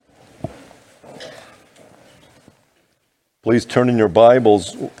Please turn in your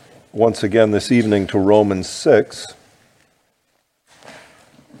Bibles once again this evening to Romans 6.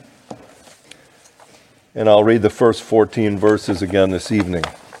 And I'll read the first 14 verses again this evening.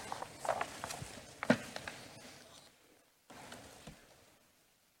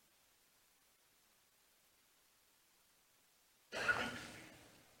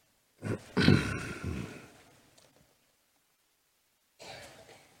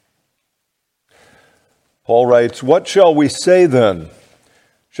 Paul writes, "What shall we say then?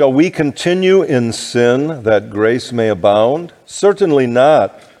 Shall we continue in sin that grace may abound? Certainly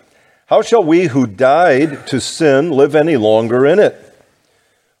not. How shall we who died to sin live any longer in it?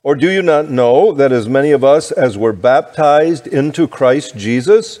 Or do you not know that as many of us as were baptized into Christ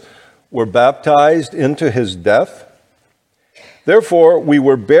Jesus were baptized into his death? Therefore we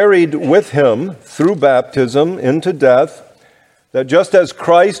were buried with him through baptism into death, that just as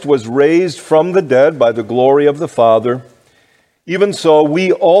Christ was raised from the dead by the glory of the Father, even so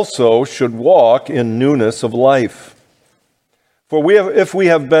we also should walk in newness of life. For if we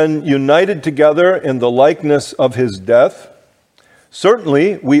have been united together in the likeness of his death,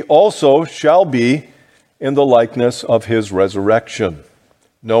 certainly we also shall be in the likeness of his resurrection,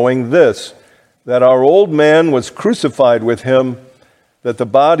 knowing this, that our old man was crucified with him, that the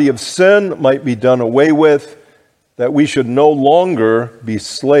body of sin might be done away with, that we should no longer be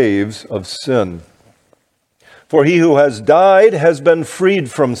slaves of sin. For he who has died has been freed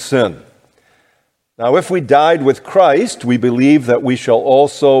from sin. Now, if we died with Christ, we believe that we shall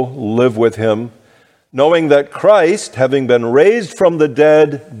also live with him, knowing that Christ, having been raised from the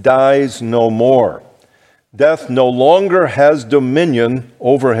dead, dies no more. Death no longer has dominion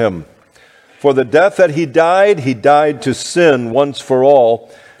over him. For the death that he died to sin once for all,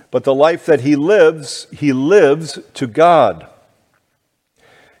 but the life that he lives to God.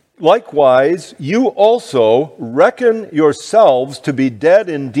 Likewise, you also reckon yourselves to be dead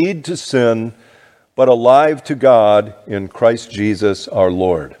indeed to sin, but alive to God in Christ Jesus our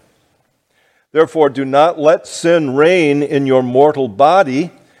Lord. Therefore, do not let sin reign in your mortal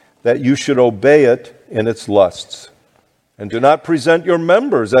body, that you should obey it in its lusts. And do not present your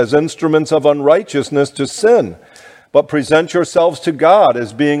members as instruments of unrighteousness to sin, but present yourselves to God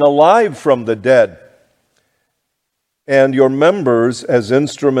as being alive from the dead, and your members as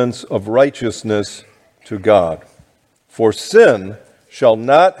instruments of righteousness to God. For sin shall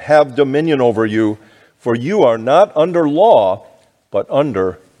not have dominion over you, for you are not under law, but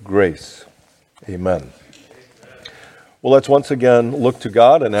under grace." Amen. Well, let's once again look to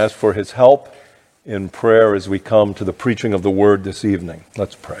God and ask for his help in prayer as we come to the preaching of the word this evening.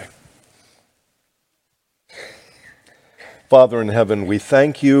 Let's pray. Father in heaven, we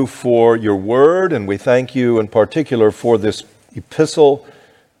thank you for your word, and we thank you in particular for this epistle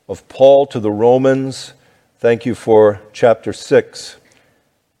of Paul to the Romans. Thank you for chapter 6.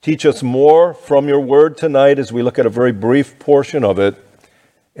 Teach us more from your word tonight as we look at a very brief portion of it,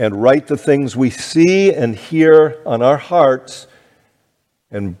 and write the things we see and hear on our hearts,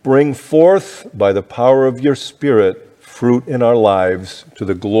 and bring forth by the power of your Spirit fruit in our lives to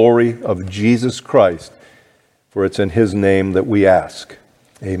the glory of Jesus Christ. For it's in his name that we ask.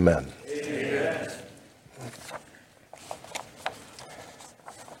 Amen. Amen.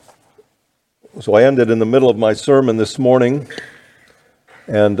 So I ended in the middle of my sermon this morning,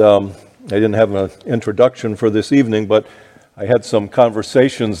 and I didn't have an introduction for this evening, but I had some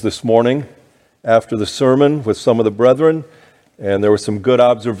conversations this morning after the sermon with some of the brethren, and there were some good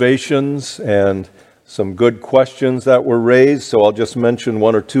observations and some good questions that were raised, so I'll just mention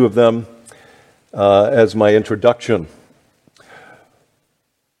one or two of them as my introduction.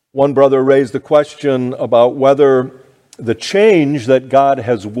 One brother raised the question about whether the change that God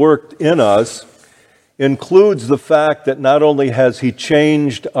has worked in us includes the fact that not only has he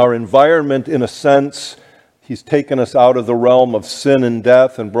changed our environment in a sense, he's taken us out of the realm of sin and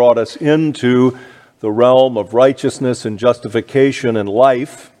death and brought us into the realm of righteousness and justification and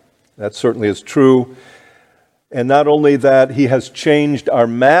life. That certainly is true. And not only that, he has changed our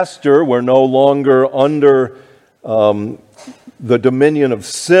master. We're no longer under the dominion of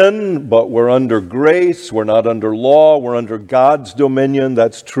sin, but we're under grace. We're not under law. We're under God's dominion.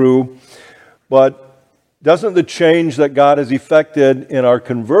 That's true. But doesn't the change that God has effected in our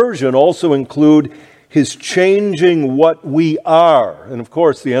conversion also include his changing what we are? And of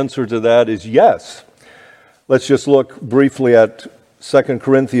course, the answer to that is yes. Let's just look briefly at 2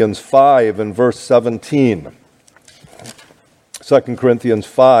 Corinthians 5 and verse 17. 2 Corinthians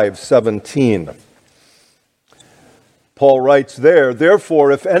 5:17. Paul writes there,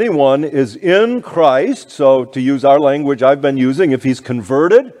 "Therefore, if anyone is in Christ," so to use our language I've been using, if he's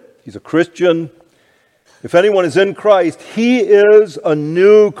converted, he's a Christian, If anyone is in Christ, he is a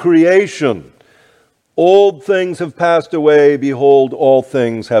new creation. Old things have passed away. Behold, all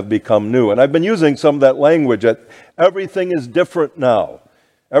things have become new. And I've been using some of that language that everything is different now.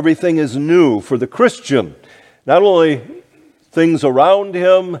 Everything is new for the Christian. Not only things around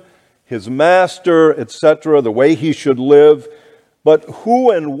him, his master, etc., the way he should live, but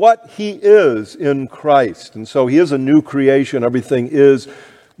who and what he is in Christ. And so he is a new creation. Everything is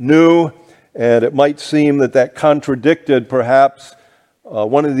new. And it might seem that contradicted perhaps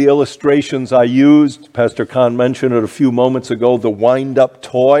one of the illustrations I used. Pastor Kahn mentioned it a few moments ago, the wind-up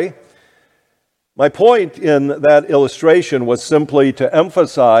toy. My point in that illustration was simply to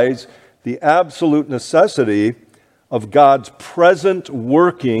emphasize the absolute necessity of God's present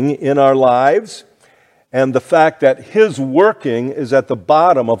working in our lives and the fact that His working is at the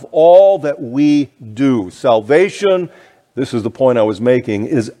bottom of all that we do. Salvation, this is the point I was making,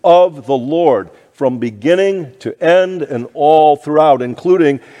 is of the Lord from beginning to end and all throughout,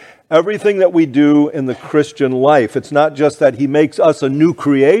 including everything that we do in the Christian life. It's not just that He makes us a new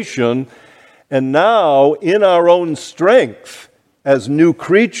creation, and now in our own strength as new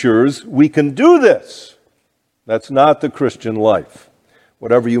creatures, we can do this. That's not the Christian life.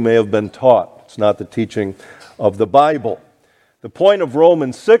 Whatever you may have been taught, it's not the teaching of the Bible. The point of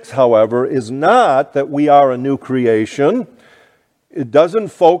Romans 6, however, is not that we are a new creation. It doesn't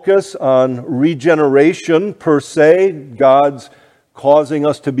focus on regeneration per se, God's causing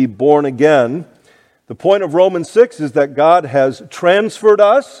us to be born again. The point of Romans 6 is that God has transferred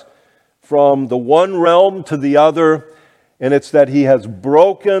us from the one realm to the other, and it's that He has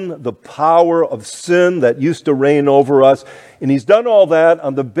broken the power of sin that used to reign over us. And He's done all that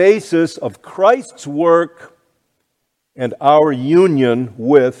on the basis of Christ's work and our union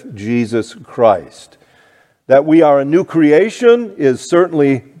with Jesus Christ. That we are a new creation is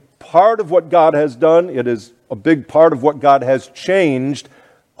certainly part of what God has done. It is a big part of what God has changed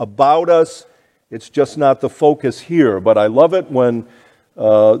about us. It's just not the focus here. But I love it when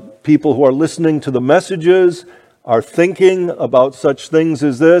people who are listening to the messages are thinking about such things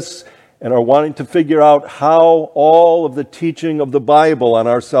as this and are wanting to figure out how all of the teaching of the Bible on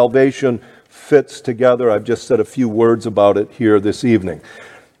our salvation fits together. I've just said a few words about it here this evening.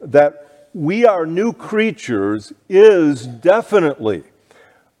 That we are new creatures is definitely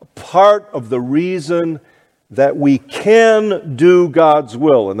part of the reason that we can do God's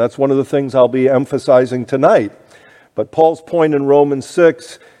will. And that's one of the things I'll be emphasizing tonight. But Paul's point in Romans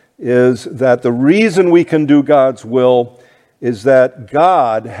 6 is that the reason we can do God's will is that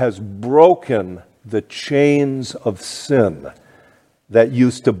God has broken the chains of sin that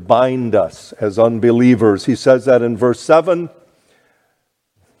used to bind us as unbelievers. He says that in verse 7.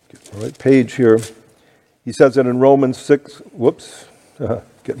 Get the right page here. He says it in Romans 6.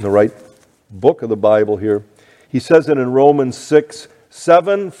 Getting the right book of the Bible here. He says it in Romans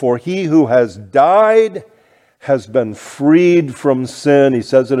 6:7. For he who has died has been freed from sin. He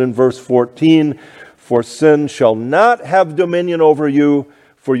says it in verse 14. For sin shall not have dominion over you,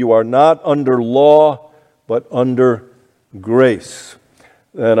 for you are not under law, but under grace.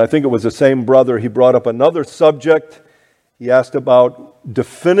 And I think it was the same brother, he brought up another subject. He asked about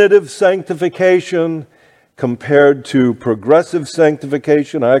definitive sanctification compared to progressive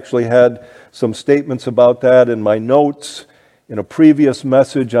sanctification. I actually had some statements about that in my notes in a previous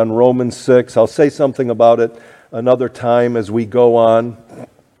message on Romans 6. I'll say something about it another time as we go on.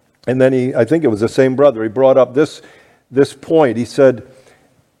 And then I think it was the same brother, he brought up this point. He said,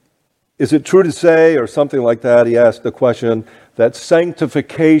 is it true to say, or something like that, he asked the question, that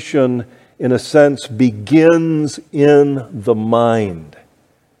sanctification, in a sense, begins in the mind?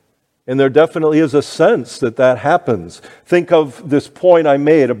 And there definitely is a sense that happens. Think of this point I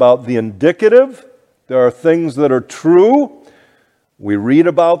made about the indicative. There are things that are true. We read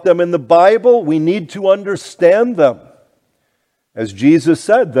about them in the Bible. We need to understand them. As Jesus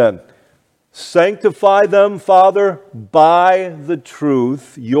said then, sanctify them, Father, by the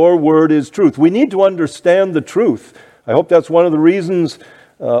truth. Your word is truth. We need to understand the truth. I hope that's one of the reasons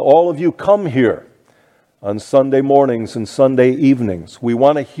all of you come here on Sunday mornings and Sunday evenings. We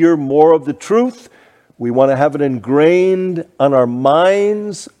want to hear more of the truth. We want to have it ingrained on our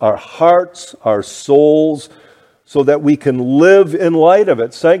minds, our hearts, our souls, so that we can live in light of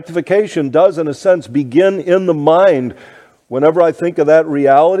it. Sanctification does, in a sense, begin in the mind. Whenever I think of that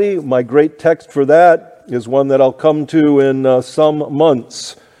reality, my great text for that is one that I'll come to in some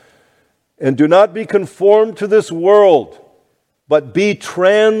months. And do not be conformed to this world, but be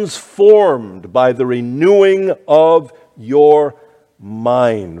transformed by the renewing of your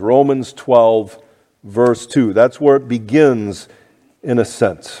mind. Romans 12, verse 2. That's where it begins, in a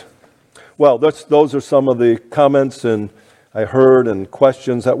sense. Well, those are some of the comments and I heard and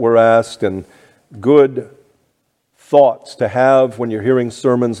questions that were asked, and good thoughts to have when you're hearing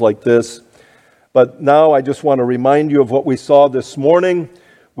sermons like this. But now I just want to remind you of what we saw this morning.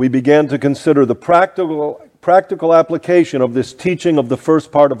 We began to consider the practical application of this teaching of the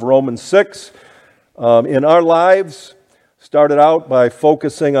first part of Romans 6 in our lives. Started out by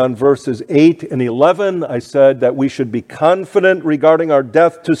focusing on verses 8 and 11. I said that we should be confident regarding our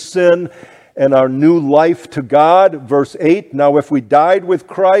death to sin and our new life to God. Verse 8, now if we died with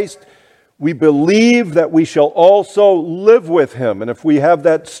Christ, we believe that we shall also live with Him. And if we have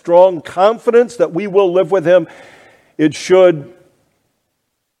that strong confidence that we will live with Him, it should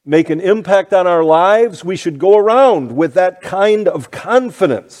make an impact on our lives. We should go around with that kind of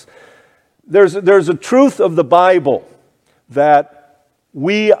confidence. There's a truth of the Bible that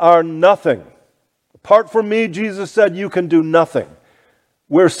we are nothing. Apart from me, Jesus said, you can do nothing.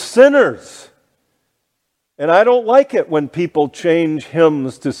 We're sinners. And I don't like it when people change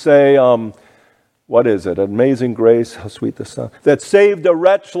hymns to say, what is it? Amazing Grace, how sweet the sound. That saved a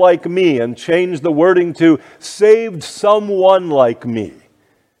wretch like me, and change the wording to saved someone like me.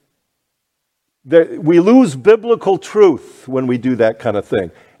 We lose biblical truth when we do that kind of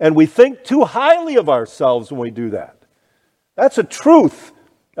thing. And we think too highly of ourselves when we do that. That's a truth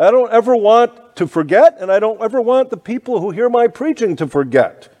I don't ever want to forget, and I don't ever want the people who hear my preaching to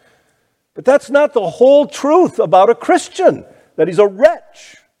forget. But that's not the whole truth about a Christian, that he's a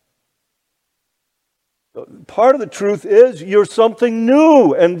wretch. Part of the truth is you're something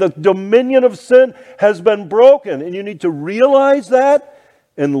new, and the dominion of sin has been broken, and you need to realize that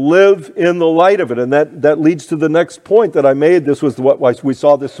and live in the light of it. And that leads to the next point that I made. This was what we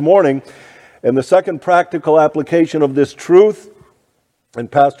saw this morning. And the second practical application of this truth, and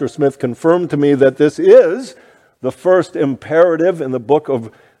Pastor Smith confirmed to me that this is the first imperative in the book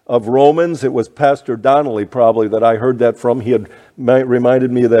of Romans. It was Pastor Donnelly probably that I heard that from. He had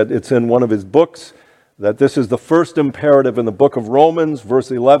reminded me that it's in one of his books, that this is the first imperative in the book of Romans,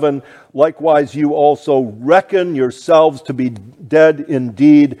 verse 11. Likewise, you also reckon yourselves to be dead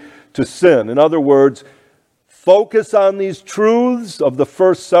indeed to sin. In other words, focus on these truths of the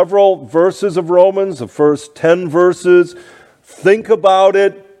first several verses of Romans, the first 10 verses. Think about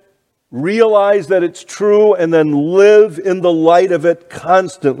it, realize that it's true, and then live in the light of it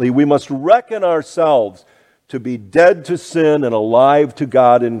constantly. We must reckon ourselves to be dead to sin and alive to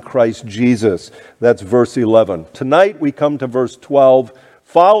God in Christ Jesus. That's verse 11. Tonight we come to verse 12.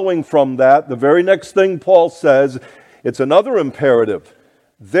 Following from that, the very next thing Paul says, it's another imperative.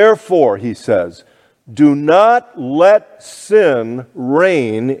 Therefore, he says, do not let sin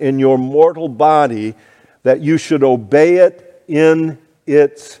reign in your mortal body, that you should obey it in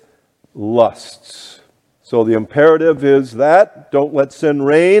its lusts. So the imperative is that, don't let sin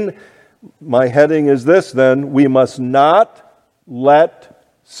reign. My heading is this then, we must not let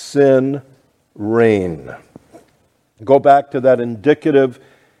sin reign. Go back to that indicative,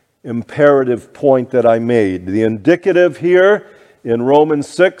 imperative point that I made. The indicative here in Romans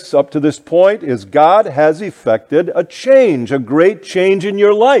 6 up to this point is God has effected a change, a great change in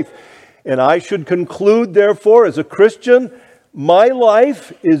your life. And I should conclude, therefore, as a Christian, my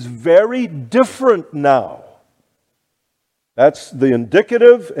life is very different now. That's the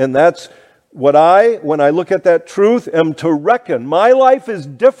indicative, and that's what when I look at that truth, am to reckon. My life is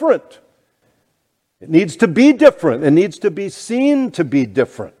different. It needs to be different. It needs to be seen to be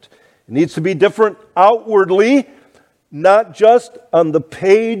different. It needs to be different outwardly, not just on the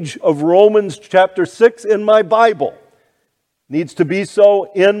page of Romans chapter 6 in my Bible. It needs to be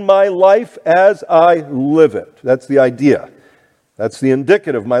so in my life as I live it. That's the idea. That's the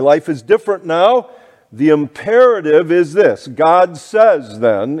indicative. My life is different now. The imperative is this. God says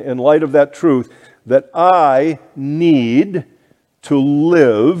then, in light of that truth, that I need to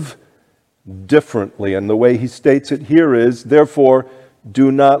live differently. And the way he states it here is, therefore, do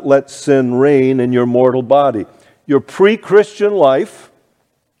not let sin reign in your mortal body. Your pre-Christian life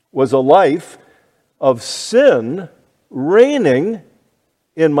was a life of sin reigning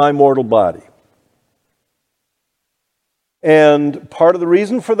in my mortal body. And part of the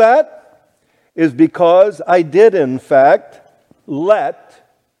reason for that is because I did, in fact,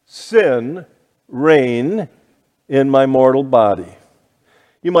 let sin reign in my mortal body.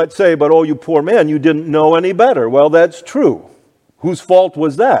 You might say, but oh, you poor man, you didn't know any better. Well, that's true. Whose fault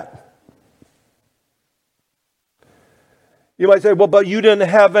was that? You might say, well, but you didn't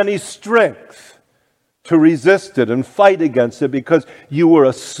have any strength to resist it and fight against it because you were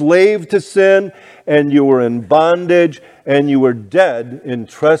a slave to sin and you were in bondage and you were dead in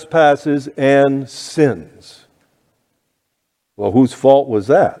trespasses and sins. Well, whose fault was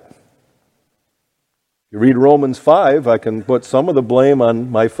that? You read Romans 5, I can put some of the blame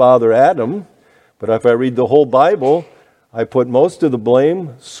on my father Adam, but if I read the whole Bible, I put most of the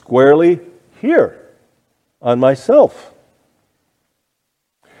blame squarely here on myself.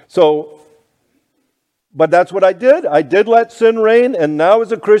 So, but that's what I did. I did let sin reign, and now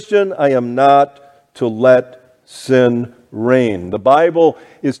as a Christian, I am not to let sin reign. The Bible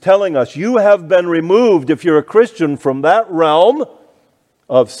is telling us you have been removed, if you're a Christian, from that realm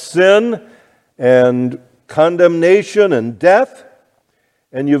of sin and condemnation and death,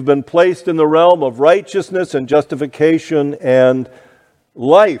 and you've been placed in the realm of righteousness and justification and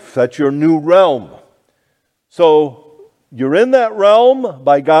life. That's your new realm. So you're in that realm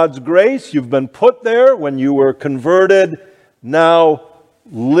by God's grace. You've been put there when you were converted. Now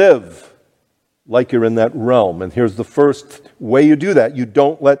live like you're in that realm. And here's the first way you do that. You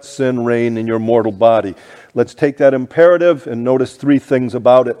don't let sin reign in your mortal body. Let's take that imperative and notice three things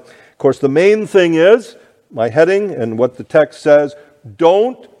about it. Of course, the main thing is, my heading and what the text says,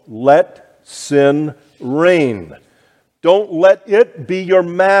 don't let sin reign. Don't let it be your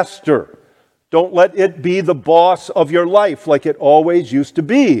master. Don't let it be the boss of your life like it always used to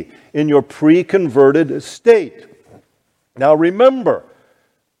be in your pre-converted state. Now remember,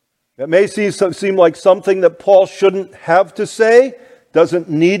 that may seem like something that Paul shouldn't have to say, doesn't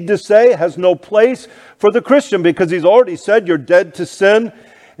need to say, has no place for the Christian, because he's already said you're dead to sin.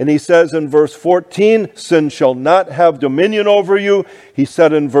 And he says in verse 14, sin shall not have dominion over you. He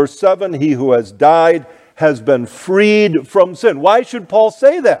said in verse 7, he who has died has been freed from sin. Why should Paul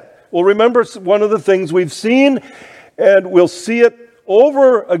say that? Well, remember one of the things we've seen, and we'll see it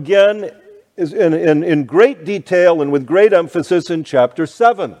over again in great detail and with great emphasis in chapter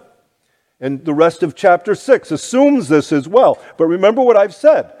 7. And the rest of chapter 6 assumes this as well. But remember what I've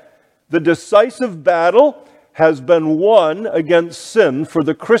said. The decisive battle has been won against sin for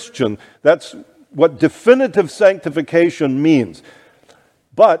the Christian. That's what definitive sanctification means.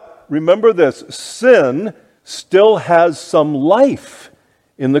 But remember this, sin still has some life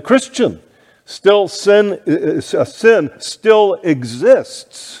in the Christian. Sin still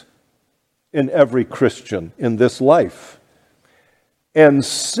exists in every Christian in this life. And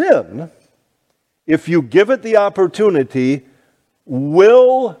sin, if you give it the opportunity,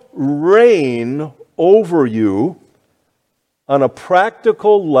 will reign over you on a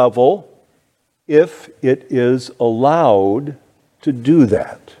practical level if it is allowed to do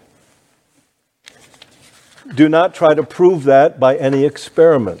that. Do not try to prove that by any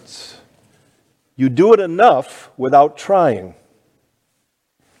experiments. You do it enough without trying.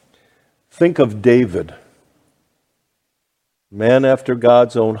 Think of David, man after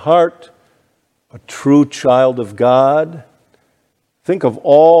God's own heart, a true child of God. Think of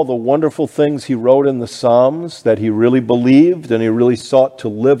all the wonderful things he wrote in the Psalms that he really believed and he really sought to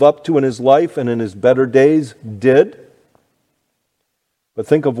live up to in his life and in his better days did. But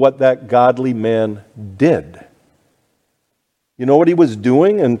think of what that godly man did. You know what he was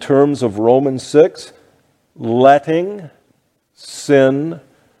doing in terms of Romans 6? Letting sin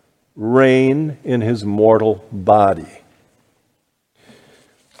reign in his mortal body.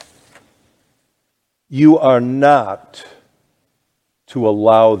 You are not to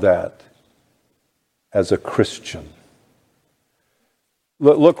allow that as a Christian.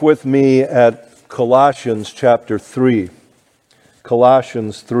 Look with me at Colossians chapter 3.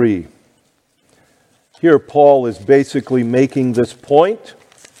 Colossians 3. Here Paul is basically making this point.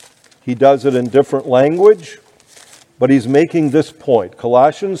 He does it in different language, but he's making this point.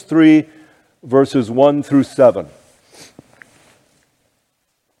 Colossians 3, verses 1 through 7.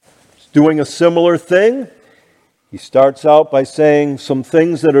 He's doing a similar thing. He starts out by saying some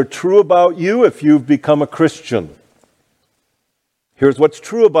things that are true about you if you've become a Christian. Here's what's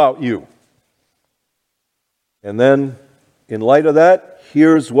true about you. And then, in light of that,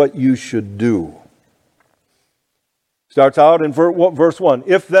 here's what you should do. Starts out in verse 1.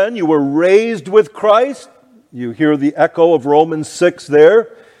 If then you were raised with Christ, you hear the echo of Romans 6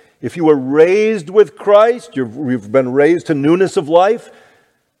 there. If you were raised with Christ, you've been raised to newness of life,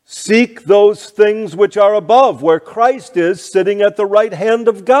 seek those things which are above, where Christ is sitting at the right hand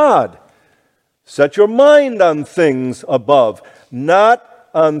of God. Set your mind on things above, not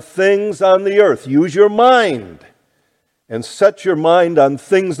on things on the earth. Use your mind and set your mind on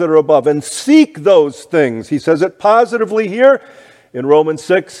things that are above and seek those things. He says it positively here in Romans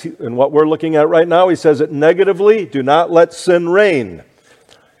 6, and what we're looking at right now, he says it negatively, do not let sin reign.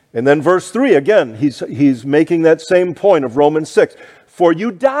 And then verse 3, again, he's making that same point of Romans 6. For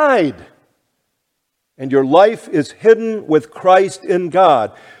you died, and your life is hidden with Christ in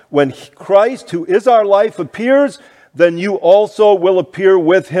God. When Christ, who is our life, appears, then you also will appear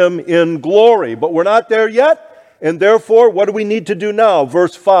with him in glory. But we're not there yet, and therefore, what do we need to do now?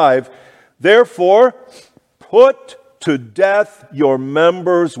 Verse 5, therefore, put to death your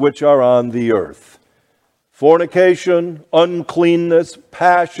members which are on the earth. Fornication, uncleanness,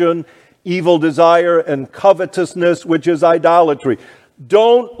 passion, evil desire, and covetousness, which is idolatry.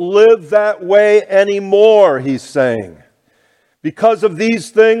 Don't live that way anymore, he's saying. Because of these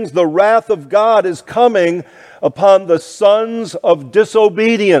things, the wrath of God is coming upon the sons of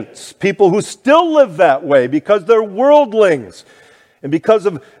disobedience, people who still live that way because they're worldlings. And because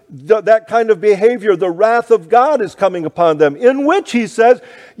of that kind of behavior, the wrath of God is coming upon them, in which, he says,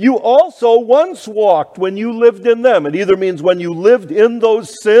 you also once walked when you lived in them. It either means when you lived in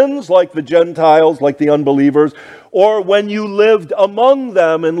those sins, like the Gentiles, like the unbelievers, or when you lived among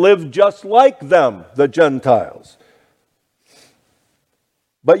them and lived just like them, the Gentiles.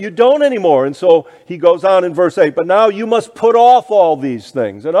 But you don't anymore. And so he goes on in verse 8, but now you must put off all these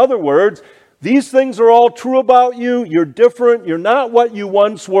things. In other words, these things are all true about you. You're different. You're not what you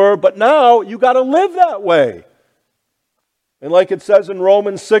once were, but now you got to live that way. And like it says in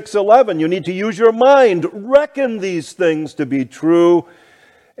Romans 6:11, you need to use your mind, reckon these things to be true.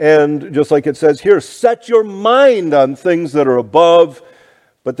 And just like it says here, set your mind on things that are above.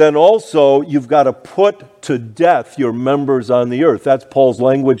 But then also, you've got to put to death your members on the earth. That's Paul's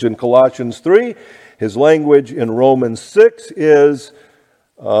language in Colossians 3. His language in Romans 6 is,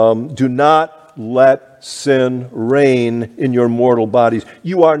 do not let sin reign in your mortal bodies.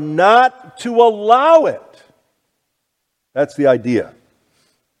 You are not to allow it. That's the idea.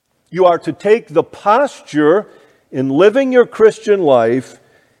 You are to take the posture in living your Christian life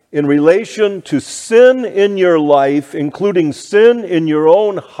in relation to sin in your life, including sin in your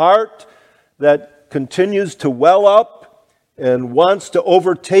own heart that continues to well up and wants to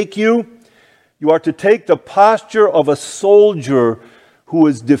overtake you. You are to take the posture of a soldier who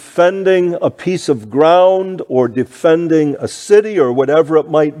is defending a piece of ground or defending a city or whatever it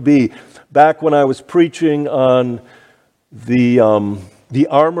might be. Back when I was preaching on the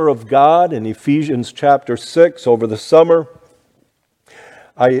armor of God in Ephesians chapter 6 over the summer,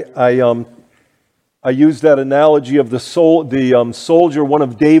 I used that analogy of the soldier, one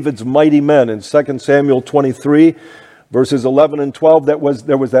of David's mighty men in 2 Samuel 23, verses 11 and 12. There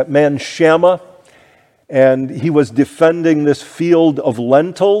was that man Shammah, and he was defending this field of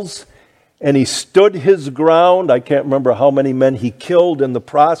lentils, and he stood his ground. I can't remember how many men he killed in the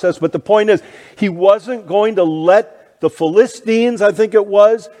process, but the point is, he wasn't going to let the Philistines, I think it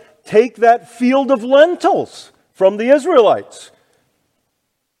was, take that field of lentils from the Israelites.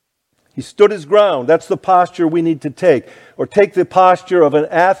 He stood his ground. That's the posture we need to take. Or take the posture of an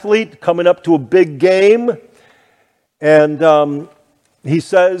athlete coming up to a big game. And he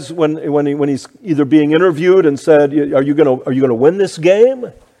says when he's either being interviewed and said, are you going to win this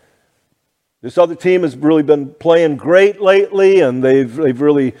game? This other team has really been playing great lately, and they've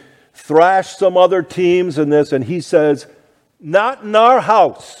really thrashed some other teams in this. And he says, not in our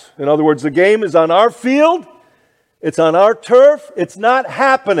house. In other words, the game is on our field. It's on our turf. It's not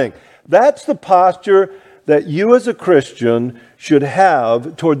happening. That's the posture that you as a Christian should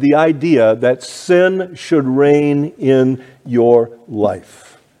have toward the idea that sin should reign in your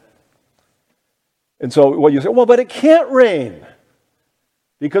life. And so what you say, well, but it can't reign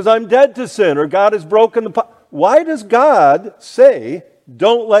because I'm dead to sin or God has broken the... Why does God say,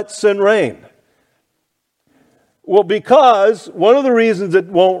 don't let sin reign? Well, because one of the reasons it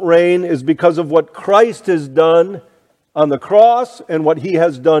won't reign is because of what Christ has done on the cross and what he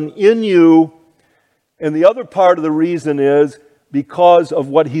has done in you. And the other part of the reason is because of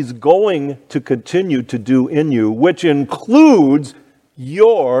what he's going to continue to do in you, which includes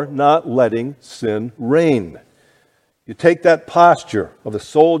your not letting sin reign. You take that posture of a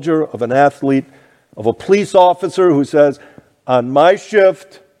soldier, of an athlete, of a police officer who says, on my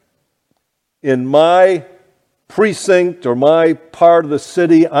shift, in my precinct or my part of the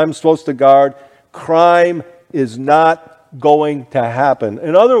city I'm supposed to guard, crime is not going to happen.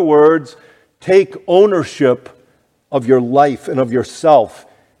 In other words, take ownership of your life and of yourself,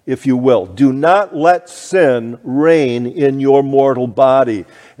 if you will. Do not let sin reign in your mortal body.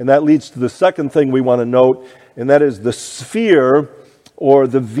 And that leads to the second thing we want to note, and that is the sphere or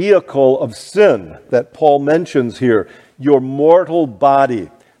the vehicle of sin that Paul mentions here. Your mortal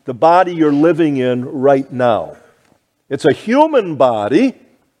body, the body you're living in right now. It's a human body.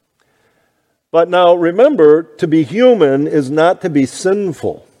 But now remember, to be human is not to be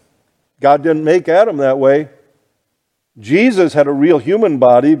sinful. God didn't make Adam that way. Jesus had a real human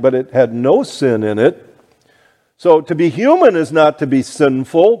body, but it had no sin in it. So to be human is not to be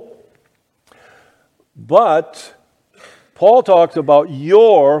sinful, but Paul talks about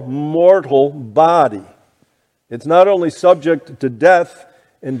your mortal body. It's not only subject to death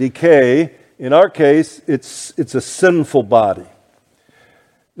and decay. In our case, it's a sinful body.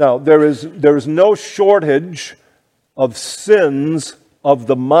 Now, there is no shortage of sins of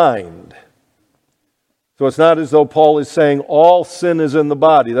the mind. So it's not as though Paul is saying all sin is in the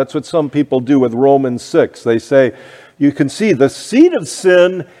body. That's what some people do with Romans 6. They say, you can see the seed of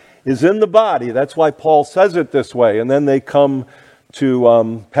sin is in the body. That's why Paul says it this way. And then they come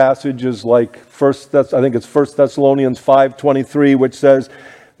to passages like I think it's 1 Thessalonians 5:23, which says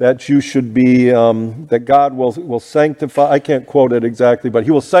that you should be, that God will sanctify, I can't quote it exactly, but He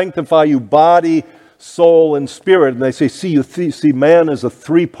will sanctify you body, soul, and spirit. And they say, see, man is a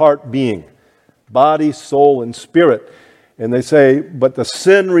three-part being, body, soul, and spirit. And they say, but the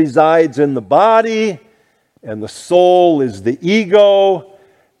sin resides in the body, and the soul is the ego.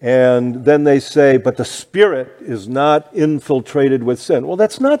 And then they say, but the spirit is not infiltrated with sin. Well,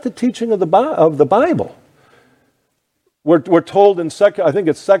 that's not the teaching of the Bible. We're told in I think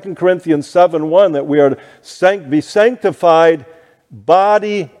it's 2 Corinthians 7:1 that we are to be sanctified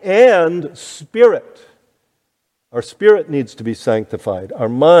body and spirit. Our spirit needs to be sanctified. Our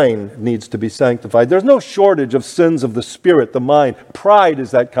mind needs to be sanctified. There's no shortage of sins of the spirit, the mind. Pride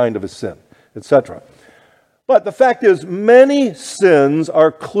is that kind of a sin, etc. But the fact is, many sins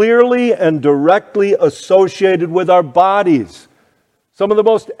are clearly and directly associated with our bodies. Some of the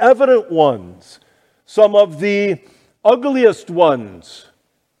most evident ones, some of the ugliest ones.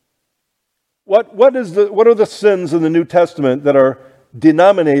 What are the sins in the New Testament that are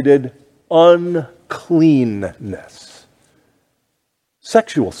denominated uncleanness?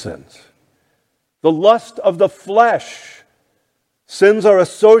 Sexual sins. The lust of the flesh. Sins are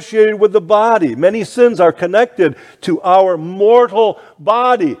associated with the body. Many sins are connected to our mortal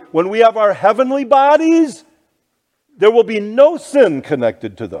body. When we have our heavenly bodies, there will be no sin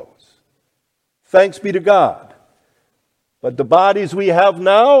connected to those. Thanks be to God. But the bodies we have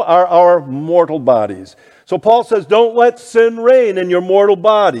now are our mortal bodies. So Paul says, don't let sin reign in your mortal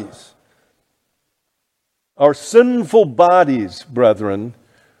bodies. Our sinful bodies, brethren,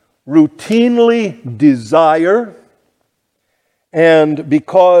 routinely desire, and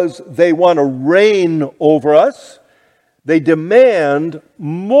because they want to reign over us, they demand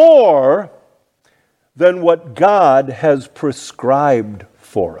more than what God has prescribed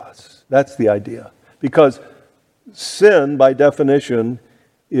for us. That's the idea. Because sin, by definition,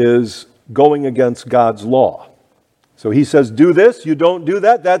 is going against God's law. So He says, do this, you don't do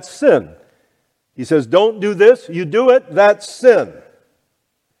that, that's sin. He says, don't do this, you do it, that's sin.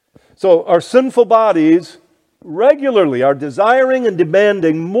 So our sinful bodies regularly are desiring and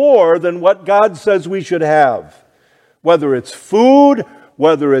demanding more than what God says we should have. Whether it's food,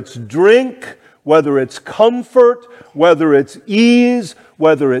 whether it's drink, whether it's comfort, whether it's ease,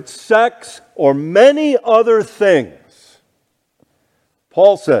 whether it's sex, or many other things.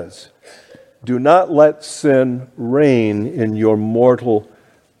 Paul says, do not let sin reign in your mortal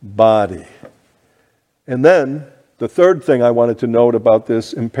body. And then, the third thing I wanted to note about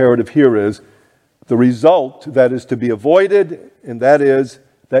this imperative here is the result that is to be avoided, and that is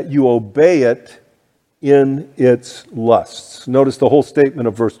that you obey it in its lusts. Notice the whole statement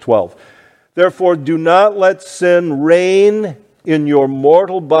of verse 12. Therefore, do not let sin reign in your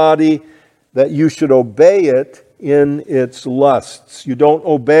mortal body, that you should obey it in its lusts. You don't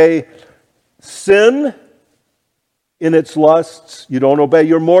obey sin in its lusts. You don't obey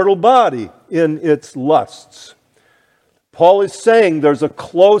your mortal body in its lusts. Paul is saying there's a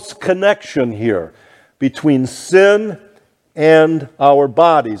close connection here between sin and our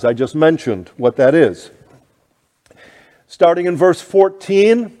bodies. I just mentioned what that is. Starting in verse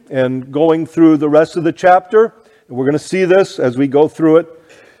 14 and going through the rest of the chapter, and we're going to see this as we go through it,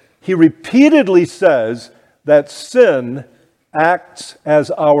 he repeatedly says that sin acts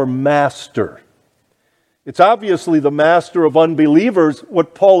as our master. It's obviously the master of unbelievers.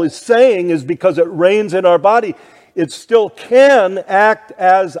 What Paul is saying is because it reigns in our body, it still can act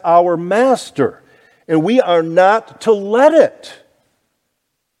as our master. And we are not to let it.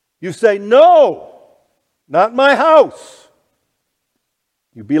 You say, no, not my house.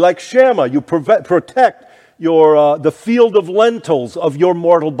 You be like Shammah. You protect the field of lentils of your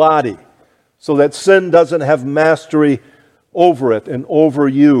mortal body so that sin doesn't have mastery over it and over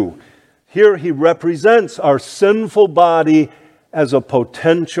you. Here he represents our sinful body as a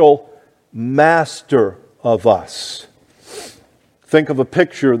potential master of us. Think of a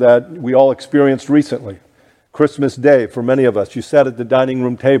picture that we all experienced recently. Christmas Day, for many of us, you sat at the dining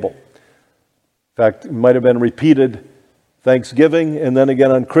room table. In fact, it might have been repeated Thanksgiving and then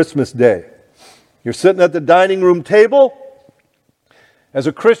again on Christmas Day. You're sitting at the dining room table, As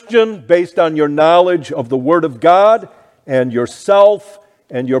a Christian, based on your knowledge of the Word of God and yourself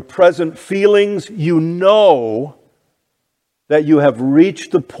and your present feelings, you know that you have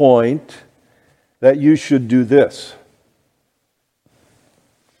reached the point that you should do this.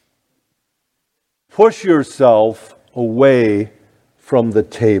 Push yourself away from the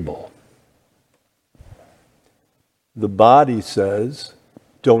table. The body says,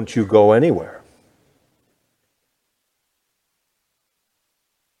 don't you go anywhere.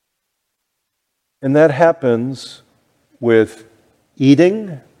 And that happens with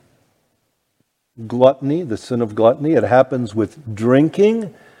eating, gluttony, the sin of gluttony. It happens with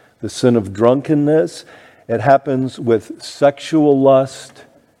drinking, the sin of drunkenness. It happens with sexual lust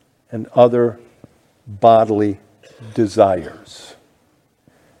and other bodily desires.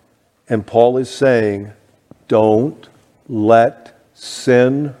 And Paul is saying, don't let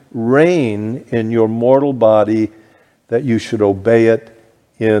sin reign in your mortal body, that you should obey it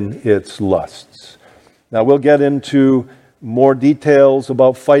in its lusts. Now we'll get into more details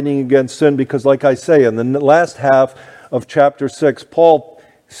about fighting against sin, because like I say, in the last half of chapter 6, Paul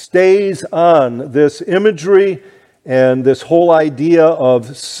stays on this imagery and this whole idea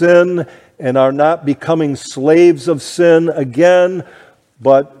of sin and our not becoming slaves of sin again,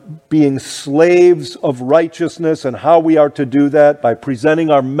 but being slaves of righteousness, and how we are to do that by presenting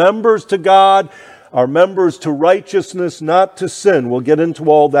our members to God, our members to righteousness, not to sin. We'll get into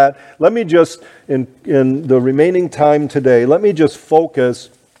all that. Let me just, in the remaining time today, let me just focus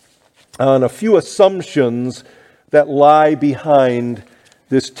on a few assumptions that lie behind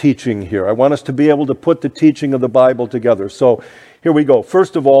this teaching here. I want us to be able to put the teaching of the Bible together. So here we go.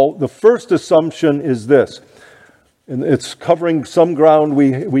 First of all, the first assumption is this, and it's covering some ground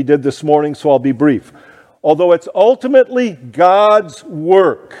we did this morning, so I'll be brief. Although it's ultimately God's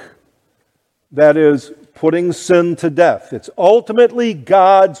work that is putting sin to death. It's ultimately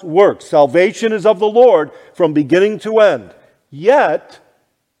God's work. Salvation is of the Lord from beginning to end. Yet,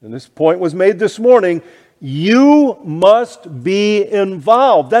 and this point was made this morning, you must be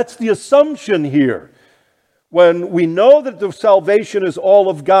involved. That's the assumption here. When we know that the salvation is all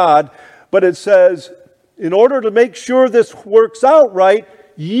of God, but it says, in order to make sure this works out right,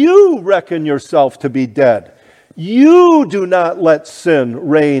 you reckon yourself to be dead. You do not let sin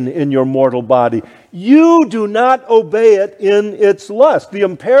reign in your mortal body. You do not obey it in its lust. The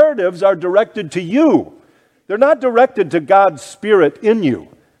imperatives are directed to you. They're not directed to God's Spirit in you.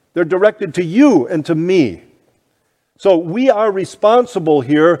 They're directed to you and to me. So we are responsible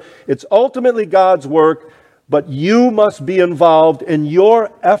here. It's ultimately God's work, but you must be involved, and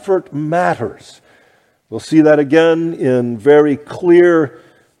your effort matters. We'll see that again in very clear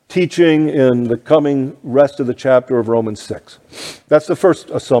teaching in the coming rest of the chapter of Romans 6. That's the first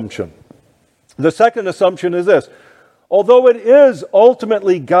assumption. The second assumption is this: although it is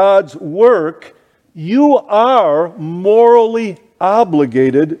ultimately God's work, you are morally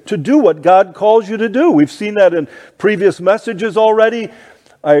obligated to do what God calls you to do. We've seen that in previous messages already.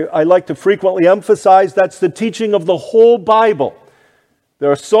 I like to frequently emphasize that's the teaching of the whole Bible. There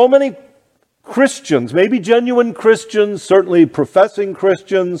are so many Christians, maybe genuine Christians, certainly professing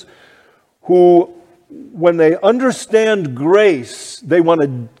Christians, who, when they understand grace, they want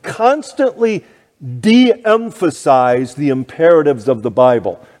to constantly de-emphasize the imperatives of the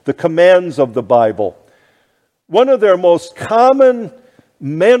Bible, the commands of the Bible. One of their most common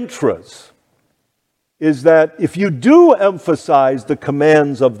mantras is that if you do emphasize the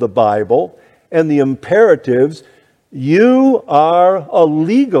commands of the Bible and the imperatives, you are a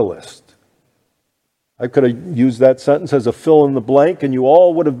legalist. I could have used that sentence as a fill in the blank, and you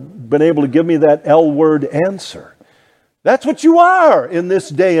all would have been able to give me that L-word answer. That's what you are in this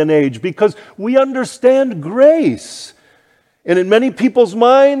day and age, because we understand grace. And in many people's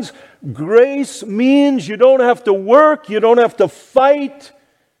minds, grace means you don't have to work, you don't have to fight,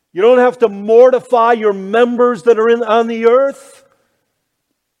 you don't have to mortify your members that are on the earth.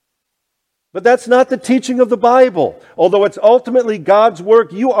 But that's not the teaching of the Bible. Although it's ultimately God's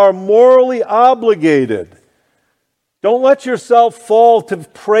work, you are morally obligated. Don't let yourself fall to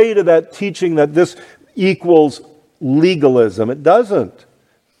prey to that teaching that this equals legalism. It doesn't.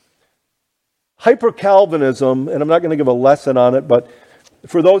 Hyper-Calvinism, and I'm not going to give a lesson on it, but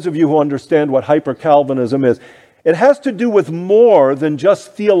for those of you who understand what hyper-Calvinism is, it has to do with more than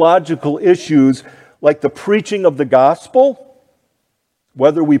just theological issues like the preaching of the gospel,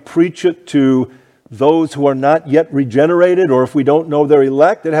 whether we preach it to those who are not yet regenerated or if we don't know they're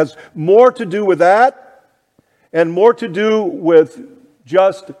elect. It has more to do with that and more to do with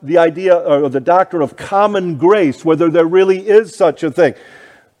just the idea or the doctrine of common grace, whether there really is such a thing.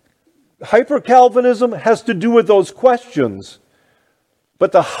 Hyper-Calvinism has to do with those questions.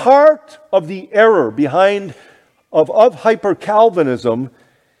 But the heart of the error behind of hyper-Calvinism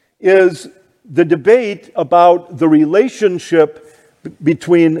is the debate about the relationship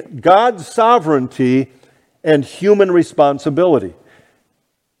between God's sovereignty and human responsibility.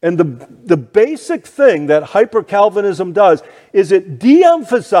 And the basic thing that hyper-Calvinism does is it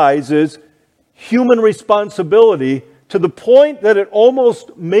de-emphasizes human responsibility to the point that it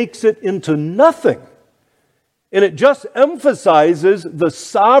almost makes it into nothing. And it just emphasizes the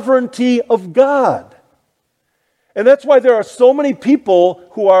sovereignty of God. And that's why there are so many people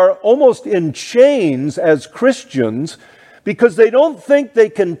who are almost in chains as Christians, because they don't think they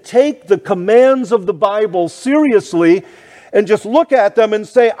can take the commands of the Bible seriously and just look at them and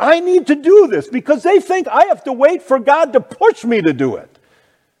say, I need to do this, because they think I have to wait for God to push me to do it.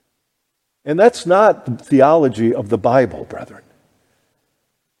 And that's not the theology of the Bible, brethren.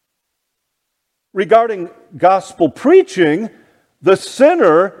 Regarding gospel preaching, the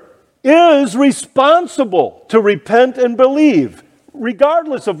sinner is responsible to repent and believe,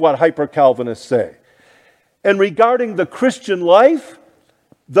 regardless of what hyper-Calvinists say. And regarding the Christian life,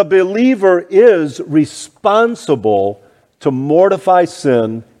 the believer is responsible to mortify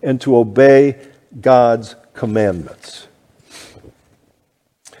sin and to obey God's commandments.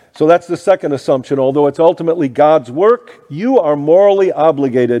 So that's the second assumption. Although it's ultimately God's work, you are morally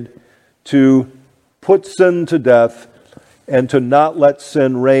obligated to put sin to death and to not let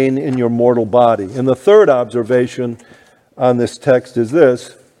sin reign in your mortal body. And the third observation on this text is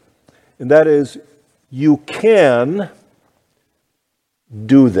this, and that is, you can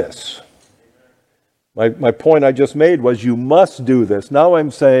do this. My point I just made was you must do this. Now I'm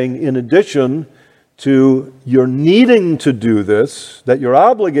saying, in addition to your needing to do this, that you're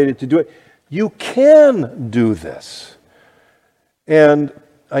obligated to do it, you can do this. And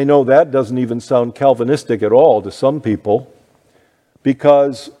I know that doesn't even sound Calvinistic at all to some people,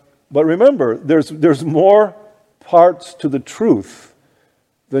 but remember, there's more parts to the truth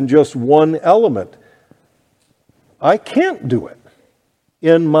than just one element. I can't do it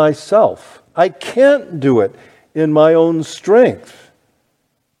in myself. I can't do it in my own strength.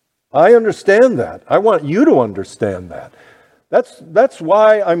 I understand that. I want you to understand that. That's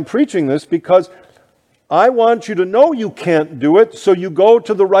why I'm preaching this, because I want you to know you can't do it, so you go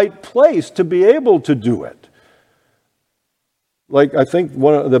to the right place to be able to do it. Like I think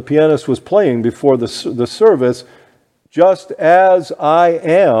one of the pianists was playing before the service, just as I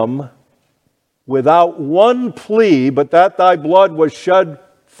am, without one plea, but that thy blood was shed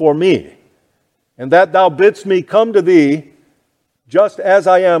for me, and that thou bidst me come to thee, just as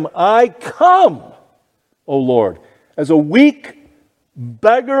I am, I come, O Lord, as a weak,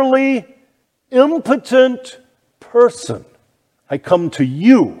 beggarly, impotent person. I come to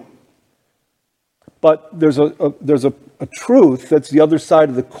you. But there's a truth that's the other side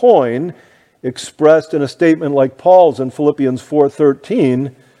of the coin, expressed in a statement like Paul's in Philippians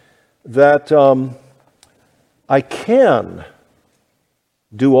 4:13, that I can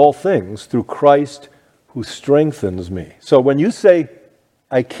do all things through Christ who strengthens me. So when you say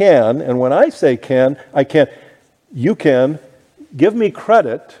I can, and when I say can, I can, you can give me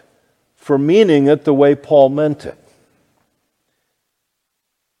credit for meaning it the way Paul meant it.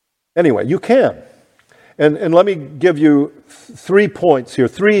 Anyway, you can. And let me give you 3 points here,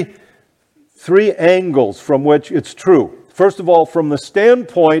 three angles from which it's true. First of all, from the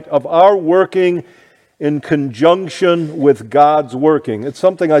standpoint of our working in conjunction with God's working. It's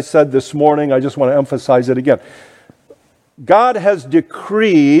something I said this morning. I just want to emphasize it again. God has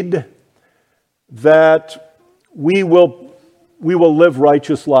decreed that we will live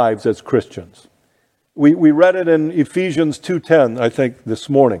righteous lives as Christians. We read it in Ephesians 2:10, I think, this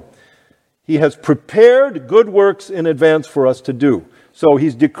morning. He has prepared good works in advance for us to do. So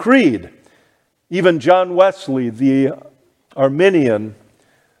he's decreed. Even John Wesley, the Arminian,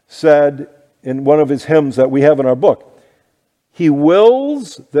 said in one of his hymns that we have in our book, He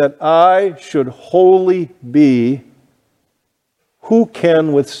wills that I should wholly be. Who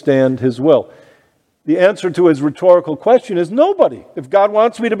can withstand his will? The answer to his rhetorical question is nobody. If God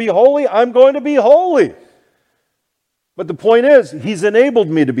wants me to be holy, I'm going to be holy. But the point is, he's enabled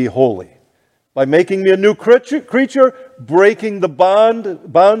me to be holy by making me a new creature, breaking the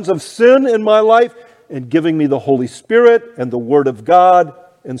bonds of sin in my life, and giving me the Holy Spirit and the Word of God,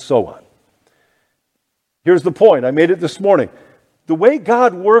 and so on. Here's the point. I made it this morning. The way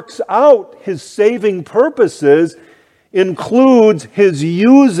God works out his saving purposes includes his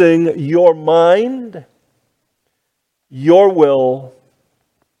using your mind, your will,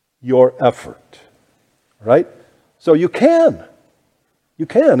 your effort. Right? So you can. You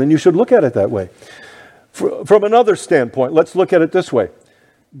can, and you should look at it that way. From another standpoint, let's look at it this way.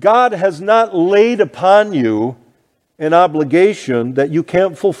 God has not laid upon you an obligation that you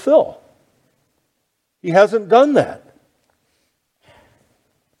can't fulfill. He hasn't done that.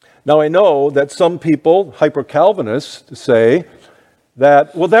 Now, I know that some people, hyper-Calvinists, say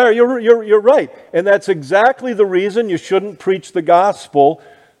that, well, there, you're right. And that's exactly the reason you shouldn't preach the gospel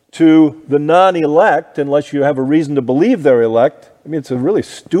to the non-elect unless you have a reason to believe they're elect. I mean, it's a really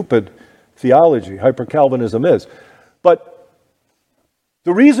stupid theology, hyper-Calvinism is. But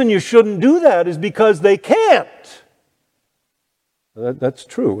the reason you shouldn't do that is because they can't. That's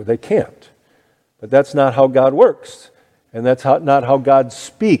true, they can't. But that's not how God works. And that's not how God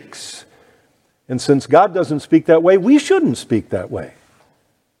speaks. And since God doesn't speak that way, we shouldn't speak that way.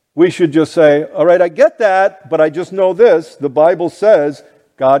 We should just say, all right, I get that, but I just know this. The Bible says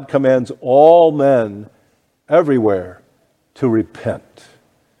God commands all men everywhere to repent,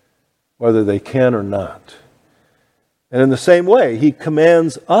 whether they can or not. And in the same way, He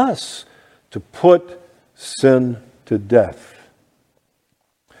commands us to put sin to death.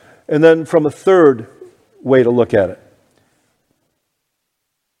 And then from a third way to look at it,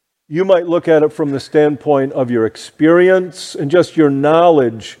 you might look at it from the standpoint of your experience and just your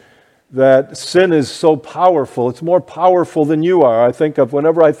knowledge that sin is so powerful. It's more powerful than you are.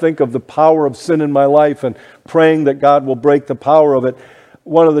 Whenever I think of the power of sin in my life and praying that God will break the power of it,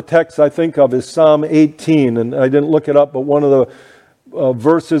 one of the texts I think of is Psalm 18, and I didn't look it up, but one of the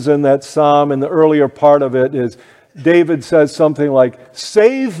verses in that psalm, in the earlier part of it, is David says something like,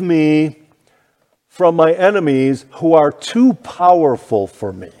 "Save me from my enemies who are too powerful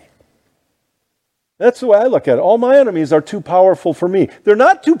for me." That's the way I look at it. All my enemies are too powerful for me. They're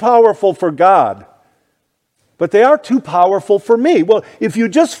not too powerful for God, but they are too powerful for me. Well, if you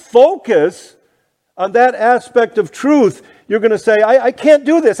just focus on that aspect of truth, you're going to say, I can't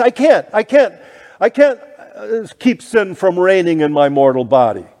do this. I can't keep sin from reigning in my mortal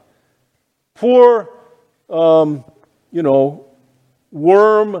body. Poor, worm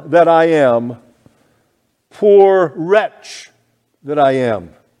that I am. Poor wretch that I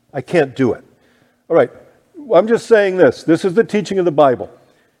am. I can't do it. All right, I'm just saying this. This is the teaching of the Bible.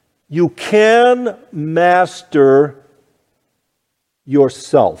 You can master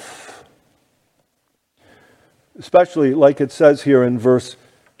yourself. Especially like it says here in verse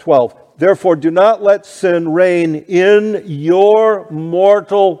 12. Therefore, do not let sin reign in your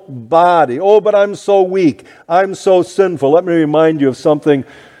mortal body. Oh, but I'm so weak. I'm so sinful. Let me remind you of something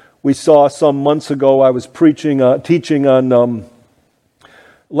we saw some months ago. I was teaching on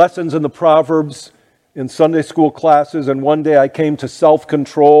lessons in the Proverbs in Sunday school classes, and one day I came to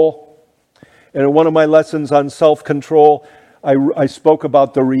self-control. And in one of my lessons on self-control, I spoke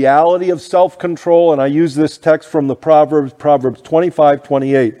about the reality of self-control, and I used this text from the Proverbs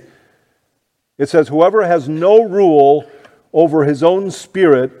 25:28. It says, "Whoever has no rule over his own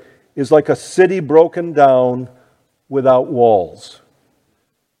spirit is like a city broken down without walls."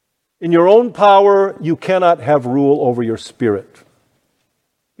 In your own power, you cannot have rule over your spirit.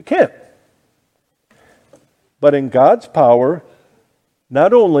 You can't. But in God's power,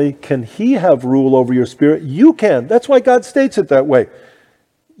 not only can He have rule over your spirit, you can. That's why God states it that way.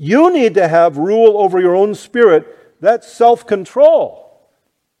 You need to have rule over your own spirit. That's self-control.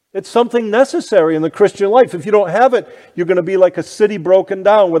 It's something necessary in the Christian life. If you don't have it, you're going to be like a city broken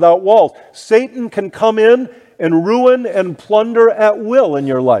down without walls. Satan can come in and ruin and plunder at will in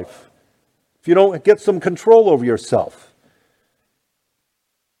your life if you don't get some control over yourself.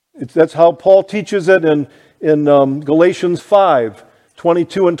 That's how Paul teaches it in Galatians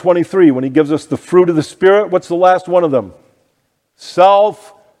 5:22 and 23, when he gives us the fruit of the Spirit. What's the last one of them?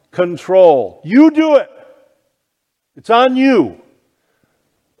 Self-control. You do it. It's on you.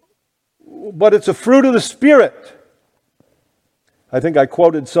 But it's a fruit of the Spirit. I think I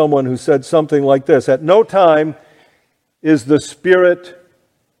quoted someone who said something like this: at no time is the Spirit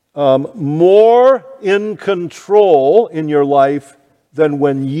more in control in your life than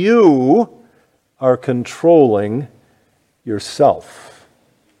when you are controlling yourself.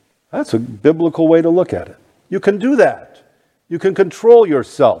 That's a biblical way to look at it. You can do that. You can control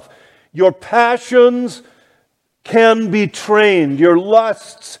yourself. Your passions can be trained. Your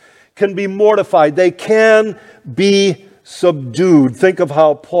lusts can be mortified. They can be subdued. Think of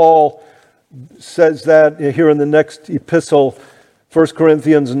how Paul says that here in the next epistle, 1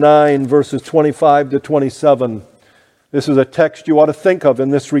 Corinthians 9, verses 25 to 27. This is a text you ought to think of in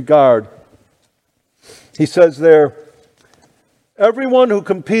this regard. He says there, everyone who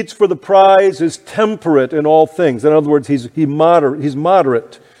competes for the prize is temperate in all things. In other words, he's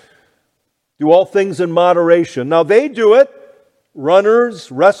moderate. Do all things in moderation. Now they do it, runners,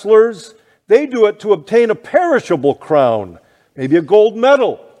 wrestlers, they do it to obtain a perishable crown, maybe a gold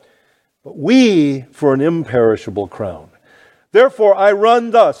medal, but we for an imperishable crown. Therefore I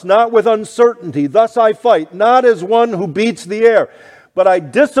run thus, not with uncertainty. Thus I fight, not as one who beats the air, but I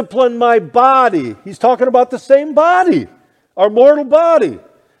discipline my body. He's talking about the same body, our mortal body.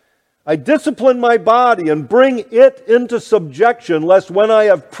 I discipline my body and bring it into subjection, lest when I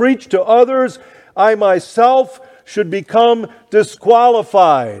have preached to others, I myself should become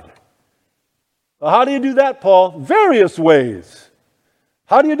disqualified. Well, how do you do that, Paul? Various ways.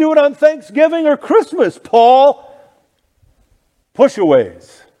 How do you do it on Thanksgiving or Christmas, Paul?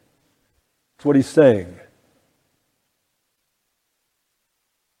 Push-aways. That's what he's saying.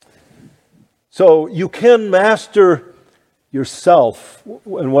 So you can master yourself.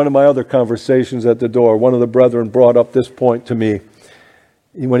 In one of my other conversations at the door, one of the brethren brought up this point to me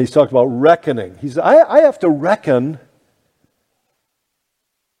when he's talking about reckoning. He said, I have to reckon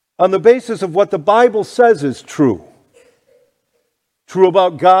on the basis of what the Bible says is true. True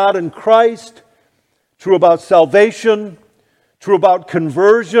about God and Christ, true about salvation, true about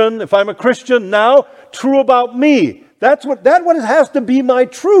conversion. If I'm a Christian now, true about me. That's what has to be my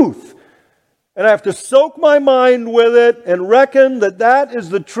truth. And I have to soak my mind with it and reckon that that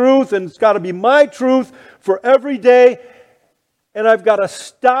is the truth, and it's got to be my truth for every day. And I've got to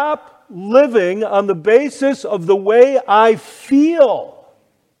stop living on the basis of the way I feel.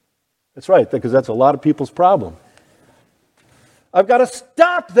 That's right, because that's a lot of people's problem. I've got to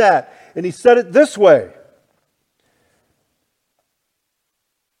stop that. And he said it this way.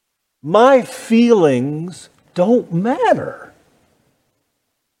 My feelings don't matter.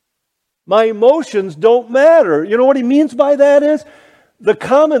 My emotions don't matter. You know what he means by that is? The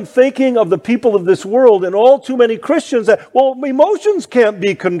common thinking of the people of this world and all too many Christians that, well, emotions can't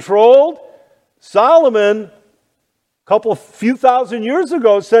be controlled. Solomon, a few thousand years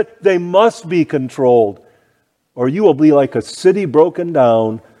ago, said they must be controlled, or you will be like a city broken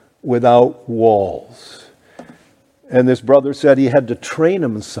down without walls. And this brother said he had to train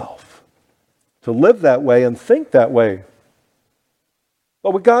himself to live that way and think that way.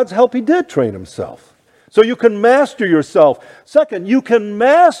 But with God's help, he did train himself. So you can master yourself. Second, you can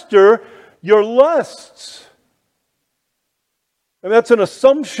master your lusts. And that's an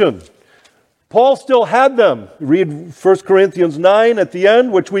assumption. Paul still had them. Read 1 Corinthians 9 at the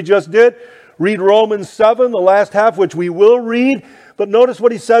end, which we just did. Read Romans 7, the last half, which we will read. But notice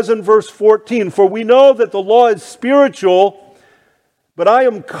what he says in verse 14. For we know that the law is spiritual, but I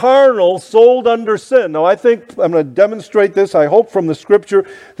am carnal, sold under sin. Now I think I'm going to demonstrate this, I hope, from the Scripture,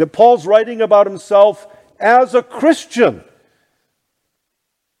 that Paul's writing about himself as a Christian.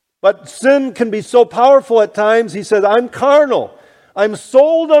 But sin can be so powerful at times, he says, I'm carnal. I'm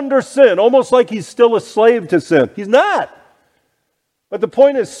sold under sin, almost like he's still a slave to sin. He's not. But the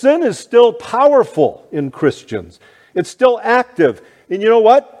point is, sin is still powerful in Christians. It's still active. And you know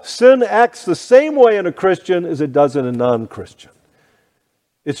what? Sin acts the same way in a Christian as it does in a non-Christian.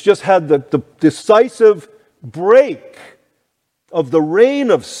 It's just had the decisive break of the reign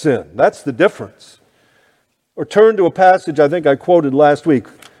of sin. That's the difference. Or turn to a passage I think I quoted last week.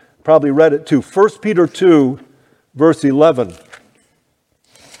 Probably read it too. 1 Peter 2, verse 11.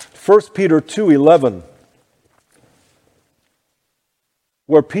 1 Peter 2:11,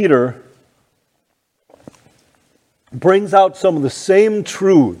 where Peter brings out some of the same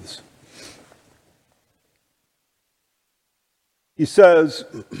truths. He says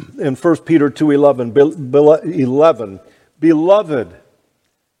in 1 Peter 2:11, Beloved,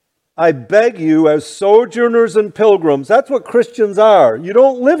 I beg you as sojourners and pilgrims. That's what Christians are. You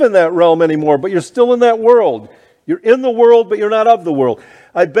don't live in that realm anymore, but you're still in that world. You're in the world, but you're not of the world.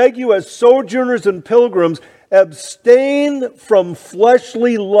 I beg you as sojourners and pilgrims, abstain from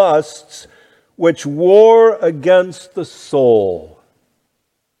fleshly lusts which war against the soul.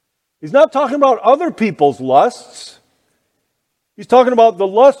 He's not talking about other people's lusts. He's talking about the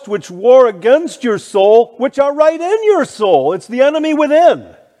lusts which war against your soul, which are right in your soul. It's the enemy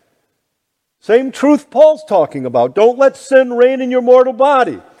within. Same truth Paul's talking about. Don't let sin reign in your mortal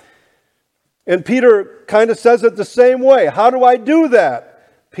body. And Peter kind of says it the same way. How do I do that?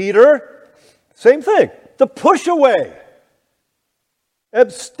 Peter, same thing. The push away.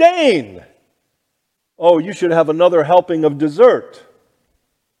 Abstain. Oh, you should have another helping of dessert.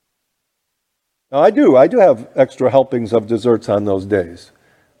 Now, I do have extra helpings of desserts on those days.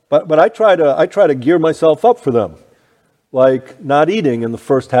 But I try to gear myself up for them. Like not eating in the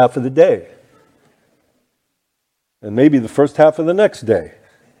first half of the day. And maybe the first half of the next day.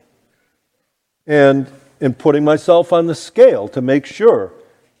 And in putting myself on the scale to make sure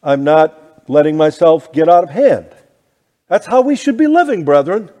I'm not letting myself get out of hand. That's how we should be living,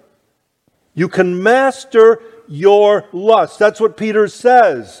 brethren. You can master your lust. That's what Peter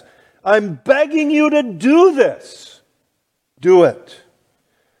says. I'm begging you to do this. Do it.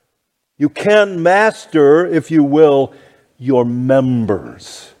 You can master, if you will, your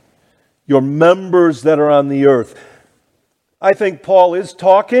members. Your members that are on the earth. I think Paul is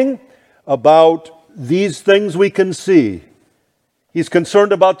talking about these things we can see. He's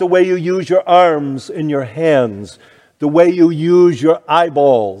concerned about the way you use your arms and your hands, the way you use your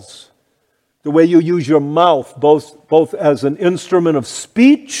eyeballs, the way you use your mouth, both as an instrument of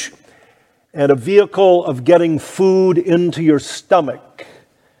speech and a vehicle of getting food into your stomach.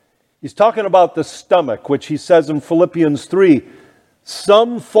 He's talking about the stomach, which he says in Philippians 3,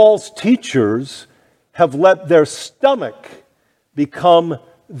 some false teachers have let their stomach become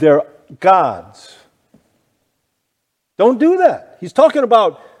their gods. Don't do that. He's talking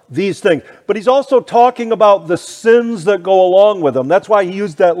about these things, but he's also talking about the sins that go along with them. That's why he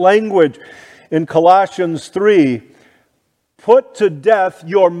used that language in Colossians 3, put to death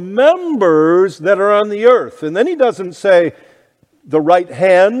your members that are on the earth. And then he doesn't say the right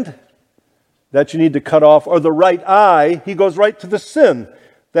hand that you need to cut off or the right eye. He goes right to the sin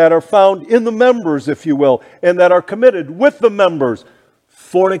that are found in the members, if you will, and that are committed with the members.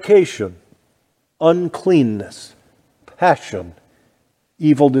 Fornication, uncleanness, passion,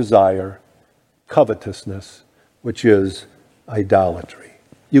 evil desire, covetousness, which is idolatry.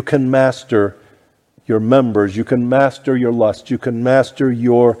 You can master your members. You can master your lust. You can master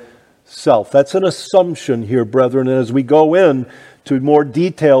yourself. That's an assumption here, brethren. And as we go in to more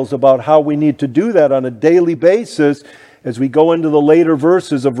details about how we need to do that on a daily basis, as we go into the later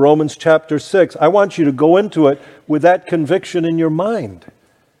verses of Romans chapter 6, I want you to go into it with that conviction in your mind.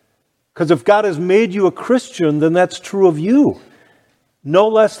 Because if God has made you a Christian, then that's true of you. No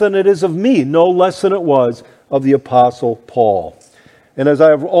less than it is of me, no less than it was of the Apostle Paul. And as I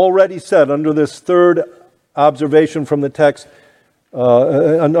have already said, under this third observation from the text,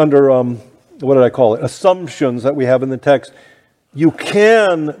 assumptions that we have in the text, you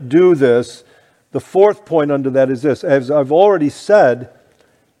can do this. The fourth point under that is this. As I've already said,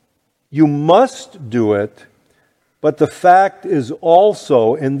 you must do it, but the fact is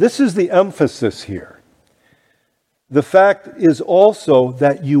also, and this is the emphasis here, the fact is also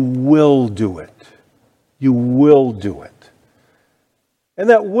that you will do it. You will do it. And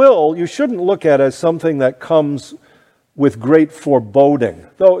that will, you shouldn't look at as something that comes with great foreboding,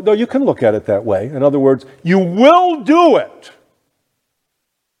 though you can look at it that way. In other words, you will do it.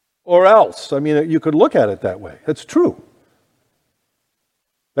 Or else. I mean, you could look at it that way. It's true.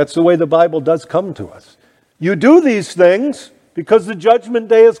 That's the way the Bible does come to us. You do these things because the judgment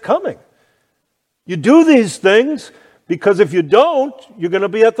day is coming. You do these things because if you don't, you're going to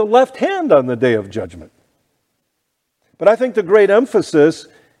be at the left hand on the day of judgment. But I think the great emphasis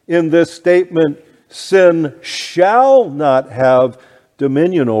in this statement, sin shall not have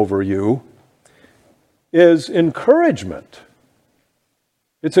dominion over you, is encouragement.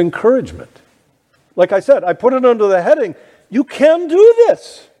 It's encouragement. Like I said, I put it under the heading, you can do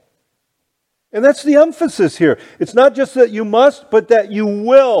this. And that's the emphasis here. It's not just that you must, but that you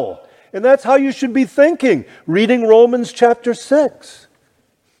will. And that's how you should be thinking, reading Romans chapter 6.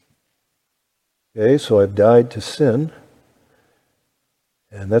 Okay, so I've died to sin.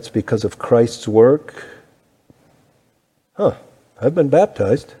 And that's because of Christ's work. I've been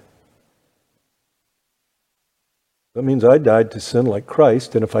baptized. That means I died to sin like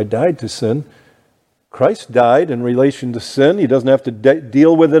Christ. And if I died to sin, Christ died in relation to sin. He doesn't have to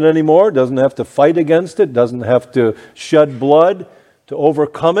deal with it anymore, doesn't have to fight against it, doesn't have to shed blood to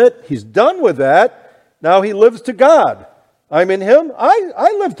overcome it. He's done with that. Now he lives to God. I'm in him.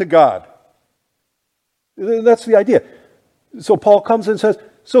 I live to God. That's the idea. So Paul comes and says,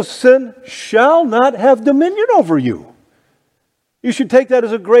 so sin shall not have dominion over you. You should take that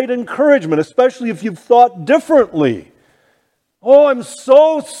as a great encouragement, especially if you've thought differently. Oh, I'm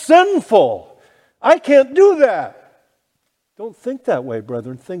so sinful. I can't do that. Don't think that way,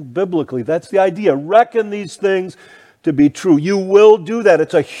 brethren. Think biblically. That's the idea. Reckon these things to be true. You will do that.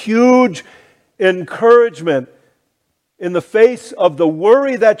 It's a huge encouragement in the face of the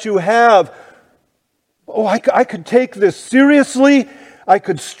worry that you have. Oh, I could take this seriously. I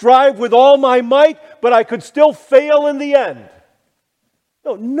could strive with all my might, but I could still fail in the end.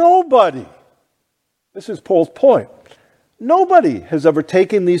 No, nobody. This is Paul's point. Nobody has ever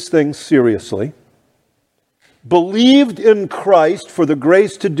taken these things seriously, believed in Christ for the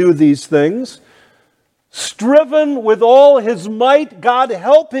grace to do these things, striven with all his might, God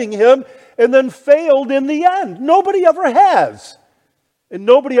helping him, and then failed in the end. Nobody ever has. And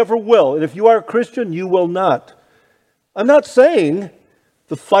nobody ever will. And if you are a Christian, you will not. I'm not saying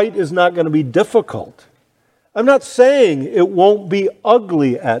the fight is not going to be difficult. I'm not saying it won't be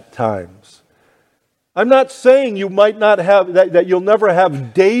ugly at times. I'm not saying you might not have, that you'll never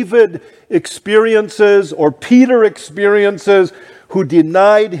have David experiences or Peter experiences who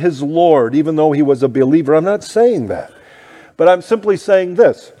denied his Lord, even though he was a believer. I'm not saying that. But I'm simply saying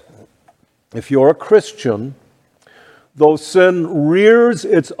this. If you're a Christian, though sin rears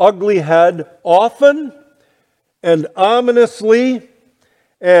its ugly head often and ominously,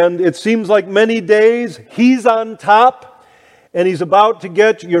 and it seems like many days he's on top and he's about to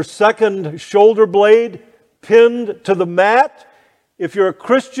get your second shoulder blade pinned to the mat, if you're a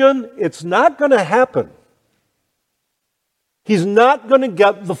Christian, it's not going to happen. He's not going to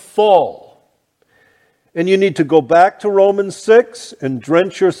get the fall. And you need to go back to Romans 6 and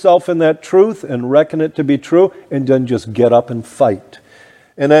drench yourself in that truth and reckon it to be true, and then just get up and fight.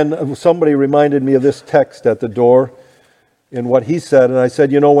 And then somebody reminded me of this text at the door in what he said, and I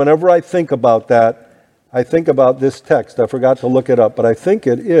said, whenever I think about that, I think about this text. I forgot to look it up, but I think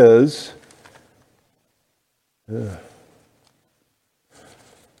it is... No,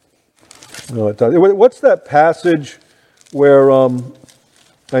 it doesn't. What's that passage where,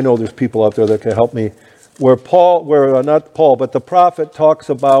 I know there's people out there that can help me, where not Paul, but the prophet talks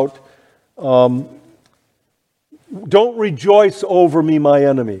about, don't rejoice over me, my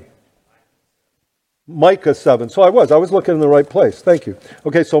enemy. Micah 7. So I was looking in the right place. Thank you.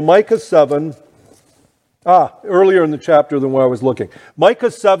 Okay, so Micah 7, earlier in the chapter than where I was looking.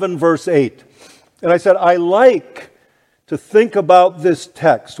 Micah 7, verse 8. And I said, I like to think about this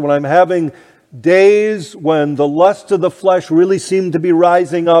text when I'm having days when the lusts of the flesh really seem to be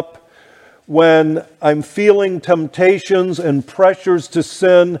rising up, when I'm feeling temptations and pressures to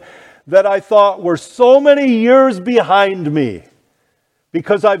sin that I thought were so many years behind me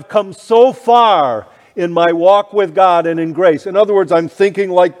because I've come so far in my walk with God and in grace. In other words, I'm thinking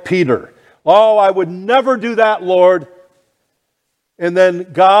like Peter. Oh, I would never do that, Lord. And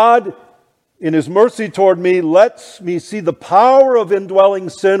then God, in His mercy toward me, lets me see the power of indwelling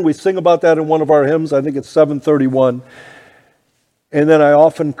sin. We sing about that in one of our hymns. I think it's 731. And then I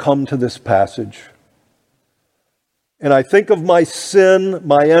often come to this passage. And I think of my sin,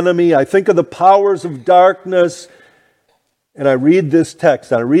 my enemy. I think of the powers of darkness. And I read this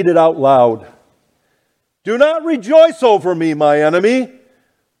text. And I read it out loud. Do not rejoice over me, my enemy.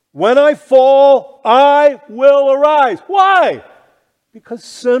 When I fall, I will arise. Why? Because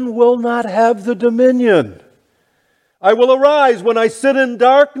sin will not have the dominion. I will arise when I sit in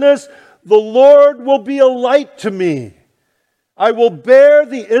darkness. The Lord will be a light to me. I will bear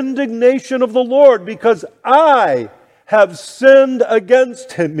the indignation of the Lord because I have sinned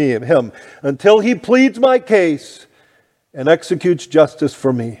against him until He pleads my case and executes justice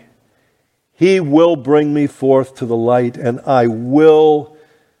for me. He will bring me forth to the light, and I will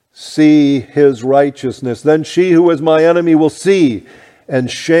see His righteousness. Then she who is my enemy will see, and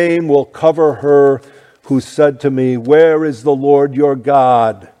shame will cover her who said to me, where is the Lord your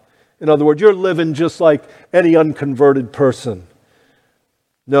God? In other words, you're living just like any unconverted person.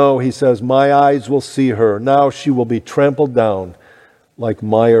 No, he says, my eyes will see her. Now she will be trampled down like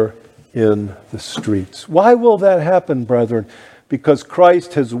mire in the streets. Why will that happen, brethren? Because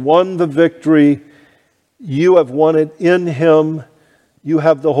Christ has won the victory. You have won it in Him. You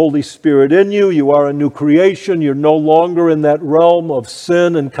have the Holy Spirit in you. You are a new creation. You're no longer in that realm of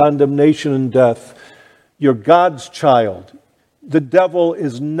sin and condemnation and death. You're God's child. The devil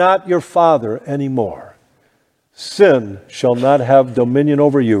is not your father anymore. Sin shall not have dominion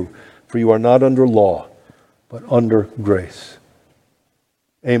over you, for you are not under law, but under grace.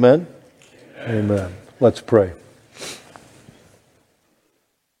 Amen? Amen. Let's pray.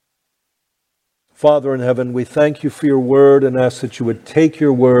 Father in heaven, we thank You for Your word and ask that You would take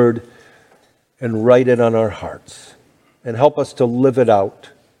Your word and write it on our hearts and help us to live it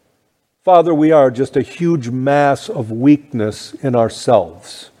out. Father, we are just a huge mass of weakness in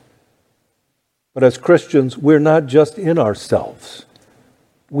ourselves. But as Christians, we're not just in ourselves.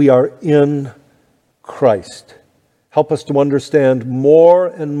 We are in Christ. Help us to understand more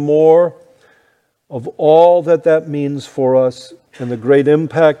and more of all that means for us and the great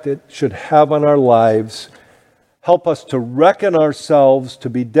impact it should have on our lives. Help us to reckon ourselves to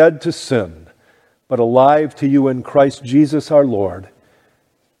be dead to sin, but alive to You in Christ Jesus our Lord.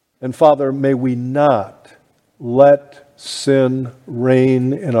 And Father, may we not let sin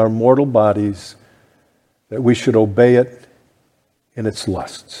reign in our mortal bodies, that we should obey it in its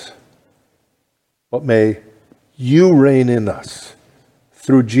lusts. But may You reign in us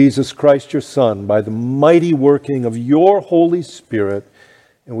through Jesus Christ, Your Son, by the mighty working of Your Holy Spirit.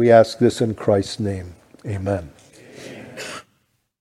 And we ask this in Christ's name. Amen.